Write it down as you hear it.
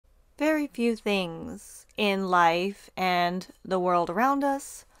Very few things in life and the world around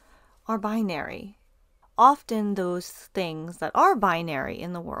us are binary. Often those things that are binary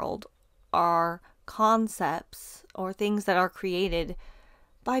in the world are concepts or things that are created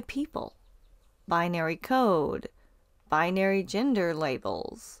by people. Binary code, binary gender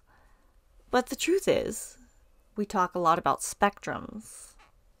labels. But the truth is, we talk a lot about spectrums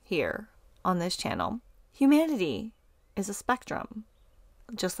here on this channel. Humanity is a spectrum,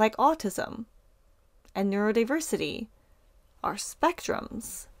 just like autism and neurodiversity are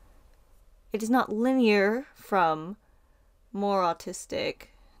spectrums. It is not linear from more autistic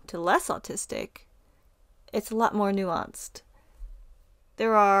to less autistic. It's a lot more nuanced.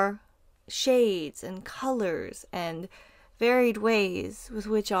 There are shades and colors and varied ways with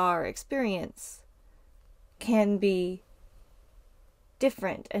which our experience can be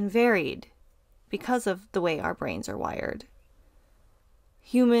different and varied because of the way our brains are wired.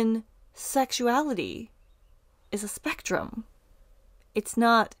 Human sexuality is a spectrum. It's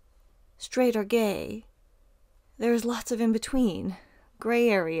not straight or gay. There's lots of in between, gray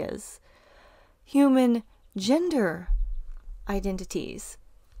areas. Human gender identities,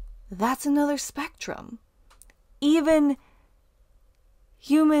 that's another spectrum. Even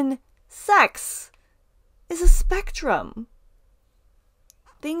human sex is a spectrum.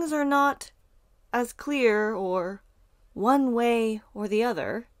 Things are not as clear or one way or the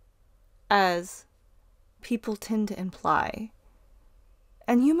other as people tend to imply.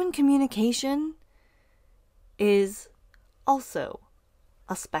 And human communication is also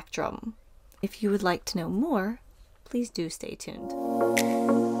a spectrum. If you would like to know more, please do stay tuned.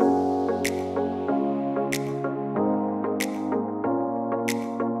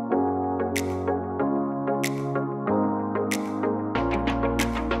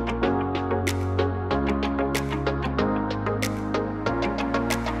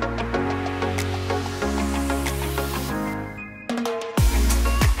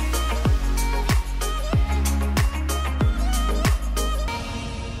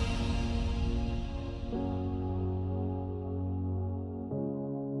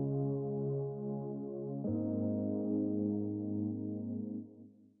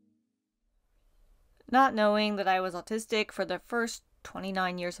 Not knowing that I was autistic for the first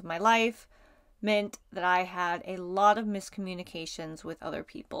 29 years of my life meant that I had a lot of miscommunications with other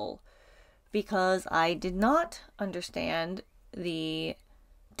people because I did not understand the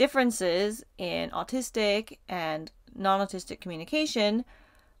differences in autistic and non-autistic communication,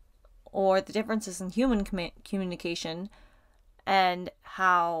 or the differences in human communication, and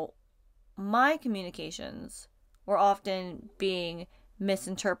how my communications were often being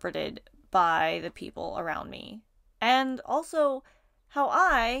misinterpreted by the people around me, and also how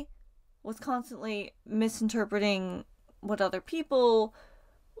I was constantly misinterpreting what other people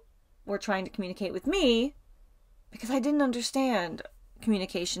were trying to communicate with me because I didn't understand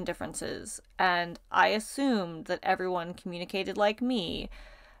communication differences, and I assumed that everyone communicated like me.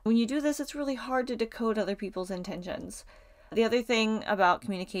 When you do this, it's really hard to decode other people's intentions. The other thing about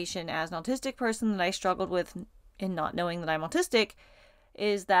communication as an autistic person that I struggled with in not knowing that I'm autistic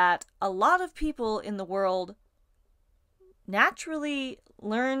is that a lot of people in the world naturally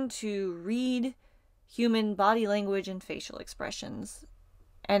learn to read human body language and facial expressions.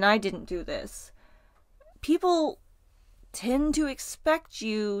 And I didn't do this. People tend to expect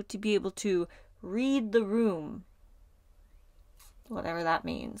you to be able to read the room, whatever that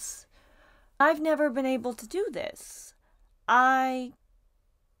means. I've never been able to do this. I,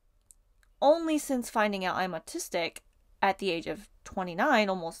 only since finding out I'm autistic at the age of 29,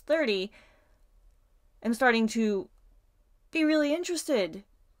 almost 30, am starting to be really interested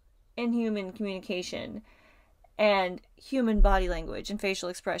in human communication and human body language and facial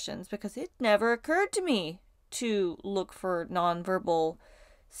expressions, because it never occurred to me to look for nonverbal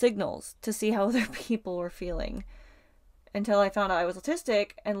signals to see how other people were feeling until I found out I was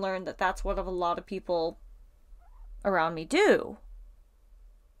autistic and learned that that's what a lot of people around me do.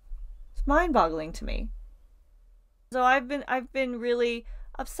 It's mind-boggling to me. So I've been really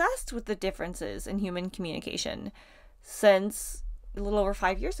obsessed with the differences in human communication since a little over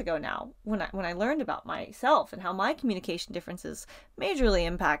 5 years ago now, when I learned about myself and how my communication differences majorly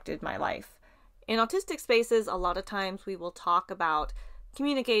impacted my life. In autistic spaces, a lot of times we will talk about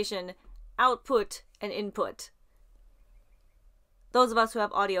communication, output, and input. Those of us who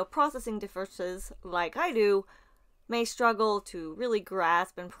have audio processing differences, like I do, may struggle to really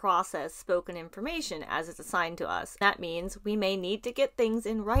grasp and process spoken information as it's assigned to us. That means we may need to get things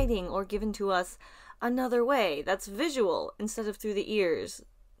in writing or given to us another way that's visual instead of through the ears.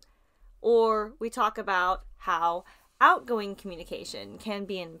 Or we talk about how outgoing communication can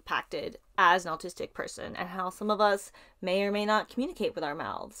be impacted as an autistic person, and how some of us may or may not communicate with our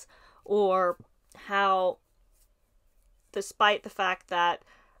mouths, or how, despite the fact that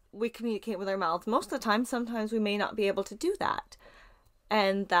we communicate with our mouths most of the time, sometimes we may not be able to do that.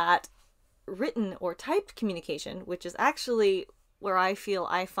 And that written or typed communication, which is actually where I feel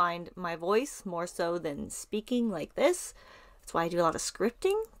I find my voice more so than speaking like this, that's why I do a lot of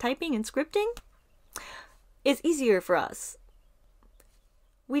scripting, typing and scripting, is easier for us.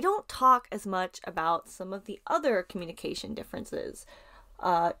 We don't talk as much about some of the other communication differences.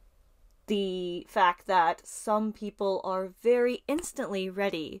 The fact that some people are very instantly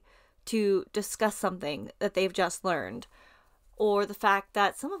ready to discuss something that they've just learned, or the fact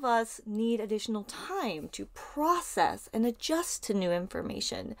that some of us need additional time to process and adjust to new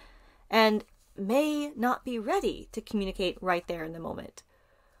information and may not be ready to communicate right there in the moment,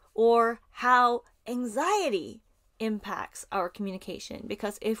 or how anxiety impacts our communication,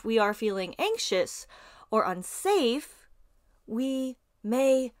 because if we are feeling anxious or unsafe, we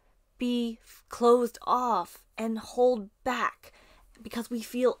may be closed off and hold back because we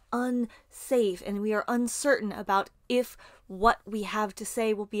feel unsafe and we are uncertain about if what we have to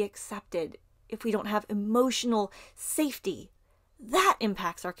say will be accepted, if we don't have emotional safety. That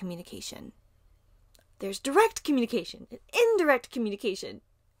impacts our communication. There's direct communication and indirect communication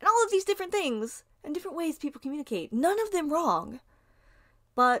and all of these different things and different ways people communicate. None of them wrong,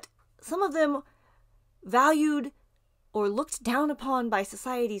 but some of them valued or looked down upon by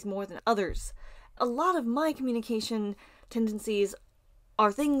societies more than others. A lot of my communication tendencies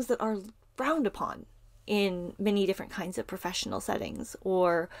are things that are frowned upon in many different kinds of professional settings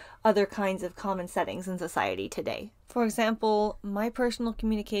or other kinds of common settings in society today. For example, my personal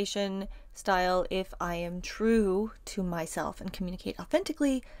communication style, if I am true to myself and communicate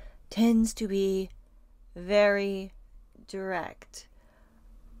authentically, tends to be very direct.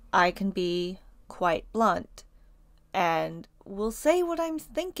 I can be quite blunt and will say what I'm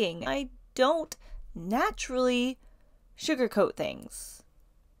thinking. I don't naturally sugarcoat things.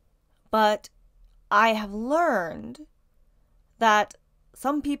 But I have learned that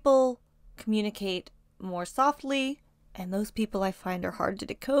some people communicate more softly, and those people I find are hard to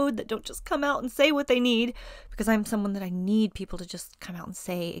decode, that don't just come out and say what they need, because I'm someone that I need people to just come out and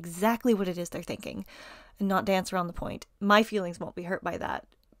say exactly what it is they're thinking and not dance around the point. My feelings won't be hurt by that.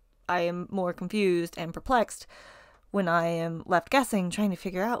 I am more confused and perplexed when I am left guessing, trying to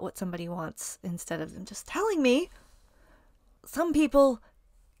figure out what somebody wants instead of them just telling me. Some people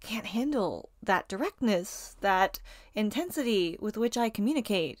can't handle that directness, that intensity with which I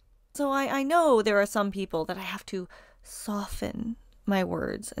communicate. So I know there are some people that I have to soften my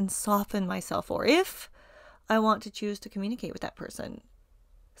words and soften myself for if I want to choose to communicate with that person.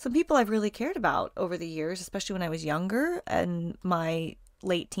 Some people I've really cared about over the years, especially when I was younger and my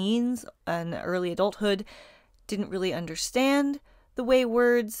late teens and early adulthood, didn't really understand the way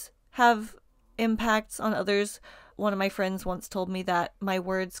words have impacts on others. One of my friends once told me that my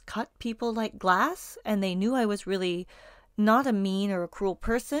words cut people like glass, and they knew I was really not a mean or a cruel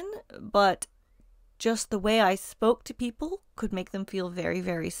person, but just the way I spoke to people could make them feel very,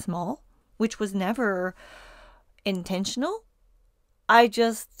 very small, which was never intentional. I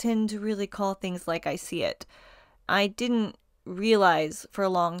just tend to really call things like I see it. I didn't realize for a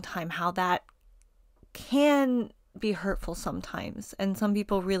long time how that can be hurtful sometimes, and some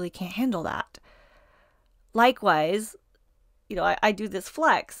people really can't handle that. Likewise, I do this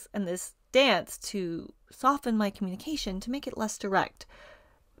flex and this dance to soften my communication to make it less direct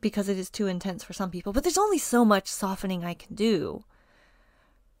because it is too intense for some people. But there's only so much softening I can do.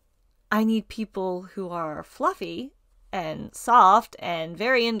 I need people who are fluffy and soft and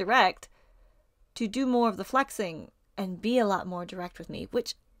very indirect to do more of the flexing and be a lot more direct with me,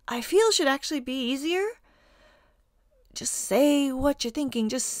 which I feel should actually be easier. Just say what you're thinking.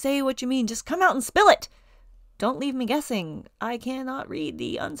 Just say what you mean. Just come out and spill it. Don't leave me guessing. I cannot read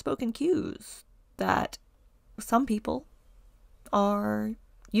the unspoken cues that some people are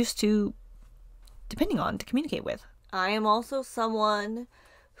used to depending on to communicate with. I am also someone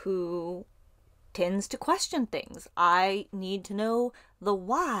who tends to question things. I need to know the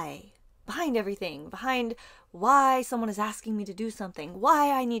why behind everything, behind why someone is asking me to do something,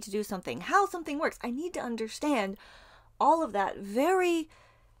 why I need to do something, how something works. I need to understand all of that very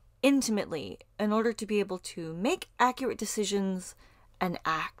intimately in order to be able to make accurate decisions and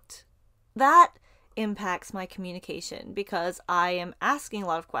act. That impacts my communication because I am asking a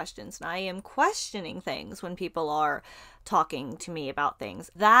lot of questions and I am questioning things when people are talking to me about things.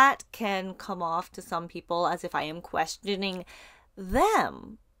 That can come off to some people as if I am questioning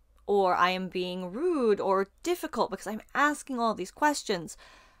them or I am being rude or difficult because I'm asking all these questions.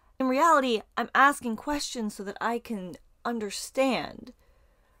 In reality, I'm asking questions so that I can understand.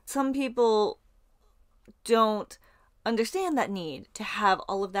 Some people don't understand that need to have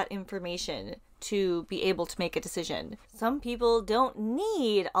all of that information to be able to make a decision. Some people don't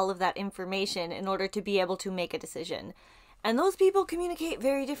need all of that information in order to be able to make a decision. And those people communicate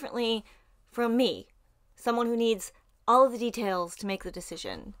very differently from me, someone who needs all of the details to make the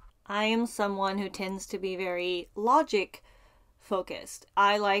decision. I am someone who tends to be very logic focused.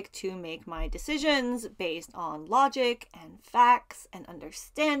 I like to make my decisions based on logic and facts and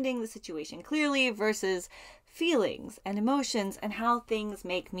understanding the situation clearly versus feelings and emotions and how things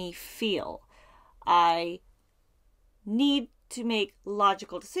make me feel. I need to make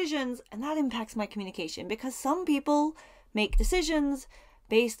logical decisions, and that impacts my communication because some people make decisions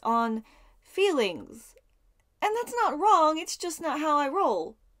based on feelings. And that's not wrong, it's just not how I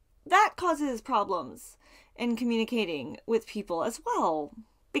roll. That causes problems in communicating with people as well,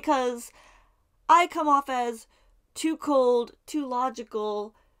 because I come off as too cold, too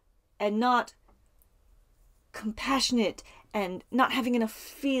logical, and not compassionate, and not having enough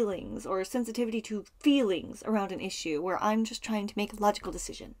feelings or sensitivity to feelings around an issue where I'm just trying to make a logical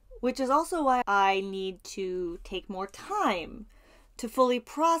decision. Which is also why I need to take more time to fully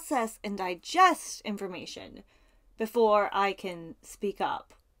process and digest information before I can speak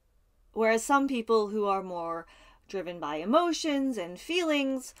up. Whereas some people who are more driven by emotions and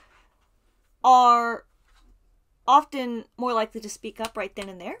feelings are often more likely to speak up right then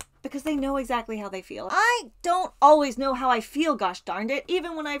and there because they know exactly how they feel. I don't always know how I feel, gosh darned it.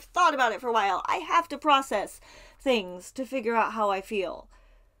 Even when I've thought about it for a while, I have to process things to figure out how I feel.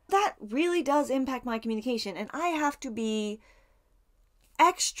 That really does impact my communication, and I have to be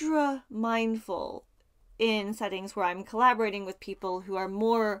extra mindful in settings where I'm collaborating with people who are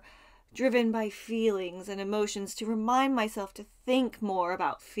more driven by feelings and emotions to remind myself to think more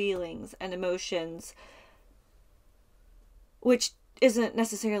about feelings and emotions, which isn't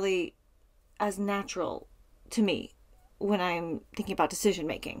necessarily as natural to me when I'm thinking about decision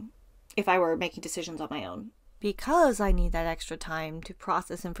making, if I were making decisions on my own. Because I need that extra time to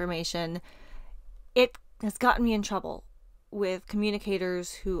process information, it has gotten me in trouble with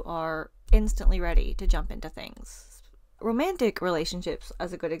communicators who are instantly ready to jump into things. Romantic relationships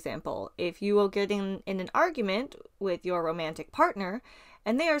as a good example. If you will get in an argument with your romantic partner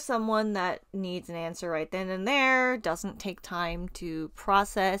and they are someone that needs an answer right then and there, doesn't take time to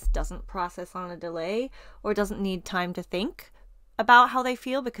process, doesn't process on a delay, or doesn't need time to think about how they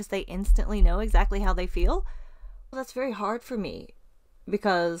feel because they instantly know exactly how they feel, well, that's very hard for me,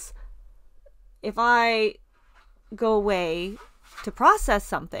 because if I go away to process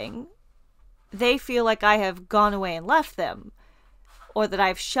something, they feel like I have gone away and left them, or that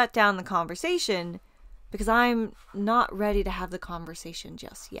I've shut down the conversation because I'm not ready to have the conversation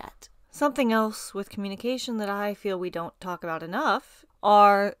just yet. Something else with communication that I feel we don't talk about enough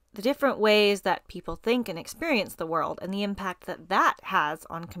are the different ways that people think and experience the world and the impact that that has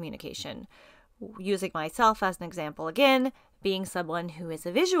on communication. Using myself as an example again, being someone who is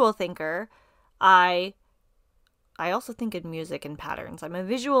a visual thinker, I also think in music and patterns. I'm a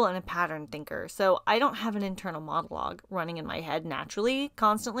visual and a pattern thinker, so I don't have an internal monologue running in my head naturally,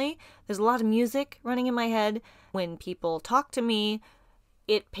 constantly. There's a lot of music running in my head. When people talk to me,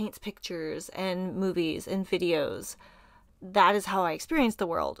 it paints pictures and movies and videos. That is how I experience the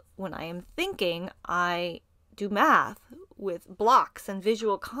world. When I am thinking, I do math with blocks and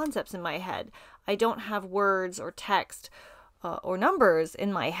visual concepts in my head. I don't have words or text or numbers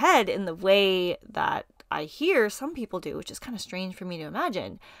in my head in the way that I hear some people do, which is kind of strange for me to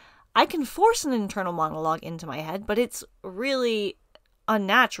imagine. I can force an internal monologue into my head, but it's really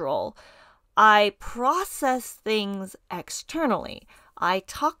unnatural. I process things externally. I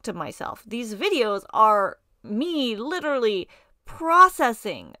talk to myself. These videos are me literally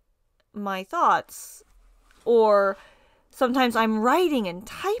processing my thoughts, or sometimes I'm writing and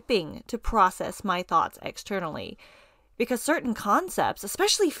typing to process my thoughts externally. Because certain concepts,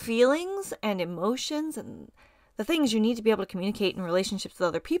 especially feelings and emotions and the things you need to be able to communicate in relationships with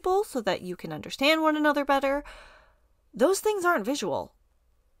other people so that you can understand one another better, those things aren't visual.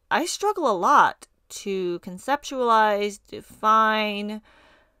 I struggle a lot to conceptualize, define,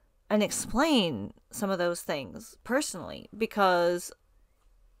 and explain some of those things personally, because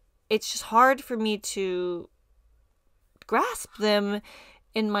it's just hard for me to grasp them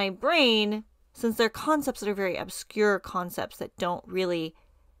in my brain, since they're concepts that are very obscure concepts that don't really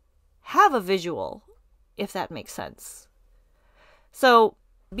have a visual, if that makes sense. So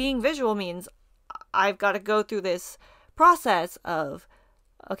being visual means I've got to go through this process of,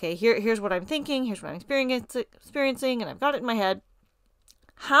 okay, here's what I'm thinking, here's what I'm experiencing, and I've got it in my head.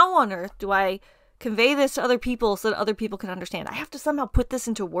 How on earth do I convey this to other people so that other people can understand? I have to somehow put this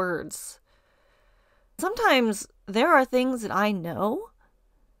into words. Sometimes there are things that I know.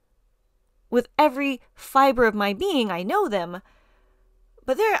 With every fiber of my being, I know them.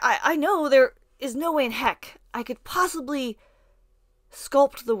 But I know there is no way in heck I could possibly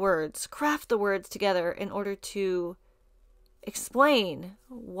sculpt the words, craft the words together in order to explain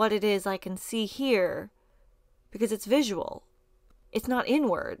what it is I can see here, because it's visual. It's not in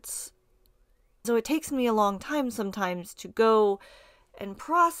words. So it takes me a long time sometimes to go and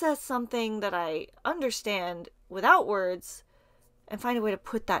process something that I understand without words and find a way to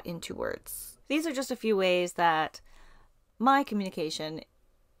put that into words. These are just a few ways that my communication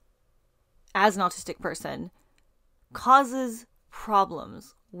as an autistic person causes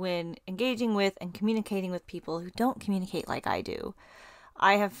problems when engaging with and communicating with people who don't communicate like I do.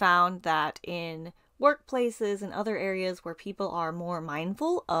 I have found that in workplaces and other areas where people are more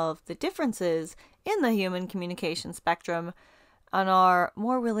mindful of the differences in the human communication spectrum and are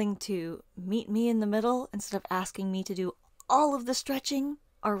more willing to meet me in the middle instead of asking me to do all of the stretching,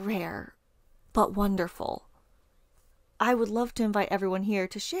 are rare, but wonderful. I would love to invite everyone here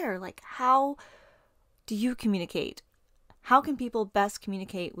to share, how do you communicate? How can people best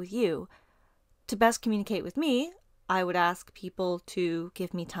communicate with you? To best communicate with me, I would ask people to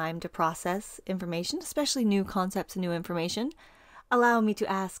give me time to process information, especially new concepts and new information. Allow me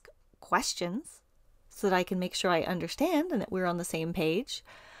to ask questions so that I can make sure I understand and that we're on the same page.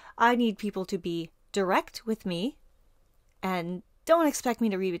 I need people to be direct with me and don't expect me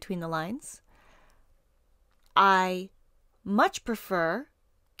to read between the lines. I much prefer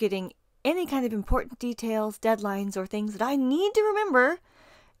getting any kind of important details, deadlines, or things that I need to remember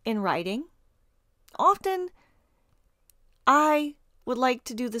in writing. Often, I would like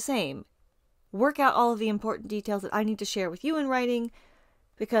to do the same. Work out all of the important details that I need to share with you in writing,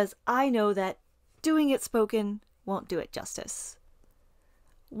 because I know that doing it spoken won't do it justice.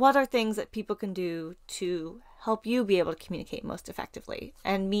 What are things that people can do to help you be able to communicate most effectively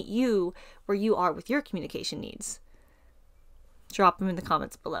and meet you where you are with your communication needs? Drop them in the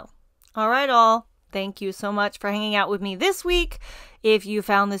comments below. All right, all. Thank you so much for hanging out with me this week. If you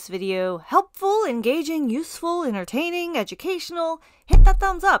found this video helpful, engaging, useful, entertaining, educational, hit that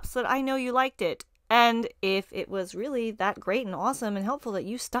thumbs up so that I know you liked it. And if it was really that great and awesome and helpful that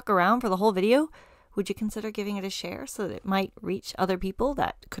you stuck around for the whole video, would you consider giving it a share so that it might reach other people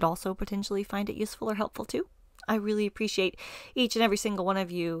that could also potentially find it useful or helpful too? I really appreciate each and every single one of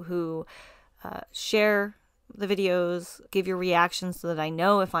you who share the videos, give your reactions so that I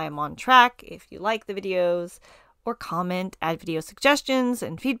know if I am on track, if you like the videos, or comment, add video suggestions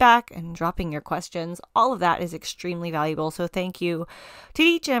and feedback, and dropping your questions. All of that is extremely valuable. So thank you to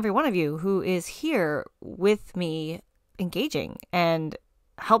each and every one of you who is here with me, engaging and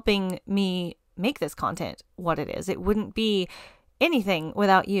helping me make this content what it is. It wouldn't be anything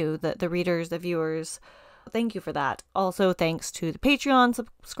without you, the readers, the viewers. Thank you for that. Also, thanks to the Patreon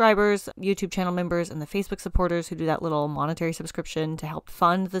subscribers, YouTube channel members, and the Facebook supporters who do that little monetary subscription to help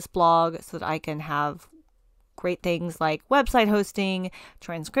fund this blog so that I can have great things like website hosting,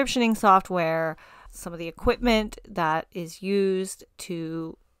 transcriptioning software, some of the equipment that is used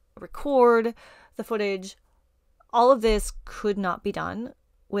to record the footage. All of this could not be done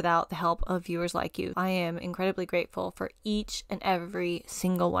without the help of viewers like you. I am incredibly grateful for each and every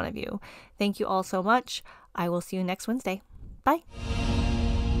single one of you. Thank you all so much. I will see you next Wednesday. Bye.